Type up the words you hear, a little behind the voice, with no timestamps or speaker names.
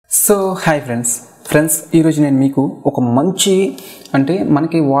So hi friends ఈరోజు నేను మీకు ఒక మంచి అంటే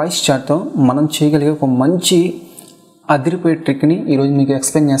మనకి వాయిస్ చాట్తో మనం చేయగలిగే ఒక మంచి అదిరిపోయే ట్రిక్ని ఈరోజు మీకు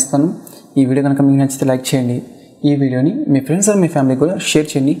ఎక్స్ప్లెయిన్ చేస్తాను. ఈ వీడియో కనుక మీకు నచ్చితే లైక్ చేయండి, ఈ వీడియోని మీ ఫ్రెండ్స్ అండ్ మీ ఫ్యామిలీకి కూడా షేర్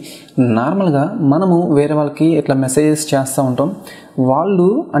చేయండి. నార్మల్గా మనము వేరే వాళ్ళకి ఇట్లా మెసేజెస్ చేస్తూ ఉంటాం, వాళ్ళు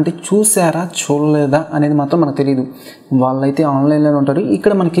అంటే చూసారా చూడలేదా అనేది మాత్రం మనకు తెలియదు. వాళ్ళైతే ఆన్లైన్లో ఉంటారు,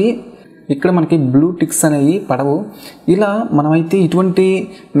 ఇక్కడ మనకి బ్లూ టిక్స్ అనేవి పడవు. ఇలా మనమైతే ఇటువంటి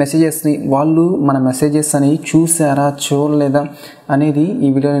మెసేజెస్ని వాళ్ళు మన మెసేజెస్ అనేవి చూసారా చూడలేదా అనేది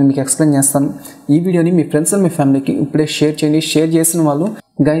ఈ వీడియో నేను మీకు ఎక్స్ప్లెయిన్ చేస్తాను. ఈ వీడియోని మీ ఫ్రెండ్స్ అండ్ మీ ఫ్యామిలీకి ఇప్పుడే షేర్ చేయండి. షేర్ చేసిన వాళ్ళు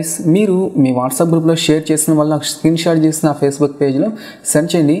గైస్ మీరు మీ వాట్సాప్ గ్రూప్లో షేర్ చేసిన వాళ్ళు నాకు స్క్రీన్ షాట్ చేసి నా ఫేస్బుక్ పేజ్లో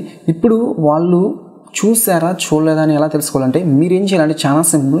సెండ్ చేయండి. ఇప్పుడు వాళ్ళు చూసారా చూడలేదా అని ఎలా తెలుసుకోవాలంటే మీరు ఏం చేయాలంటే చాలా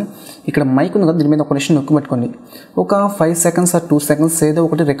సింపుల్. ఇక్కడ మైక్ ఉంది కదా, దీని మీద ఒక నిమిషం నొక్కి పెట్టుకోండి. ఒక 5 సెకండ్స్ ఆర్ 2 సెకండ్స్ ఏదో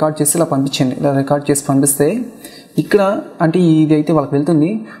ఒకటి రికార్డ్ చేసి ఇలా పంపించండి. ఇలా రికార్డ్ చేసి పంపిస్తే ఇక్కడ అంటే ఇది అయితే వాళ్ళకి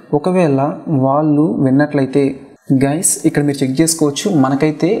వెళ్తుంది. ఒకవేళ వాళ్ళు విన్నట్లయితే గైస్ ఇక్కడ మీరు చెక్ చేసుకోవచ్చు,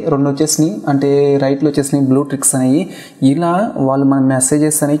 మనకైతే 2 వచ్చేసినాయి, అంటే రైట్లో వచ్చేసినాయి బ్లూ ట్రిక్స్ అనేవి. ఇలా వాళ్ళు మన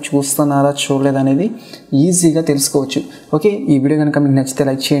మెసేజెస్ అనేవి చూస్తున్నారా చూడలేదా అనేది ఈజీగా తెలుసుకోవచ్చు. ఓకే, ఈ వీడియో కనుక మీకు నచ్చితే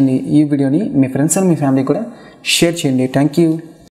లైక్ చేయండి, ఈ వీడియోని మీ ఫ్రెండ్స్ అండ్ మీ ఫ్యామిలీ కూడా షేర్ చేయండి. Thank you.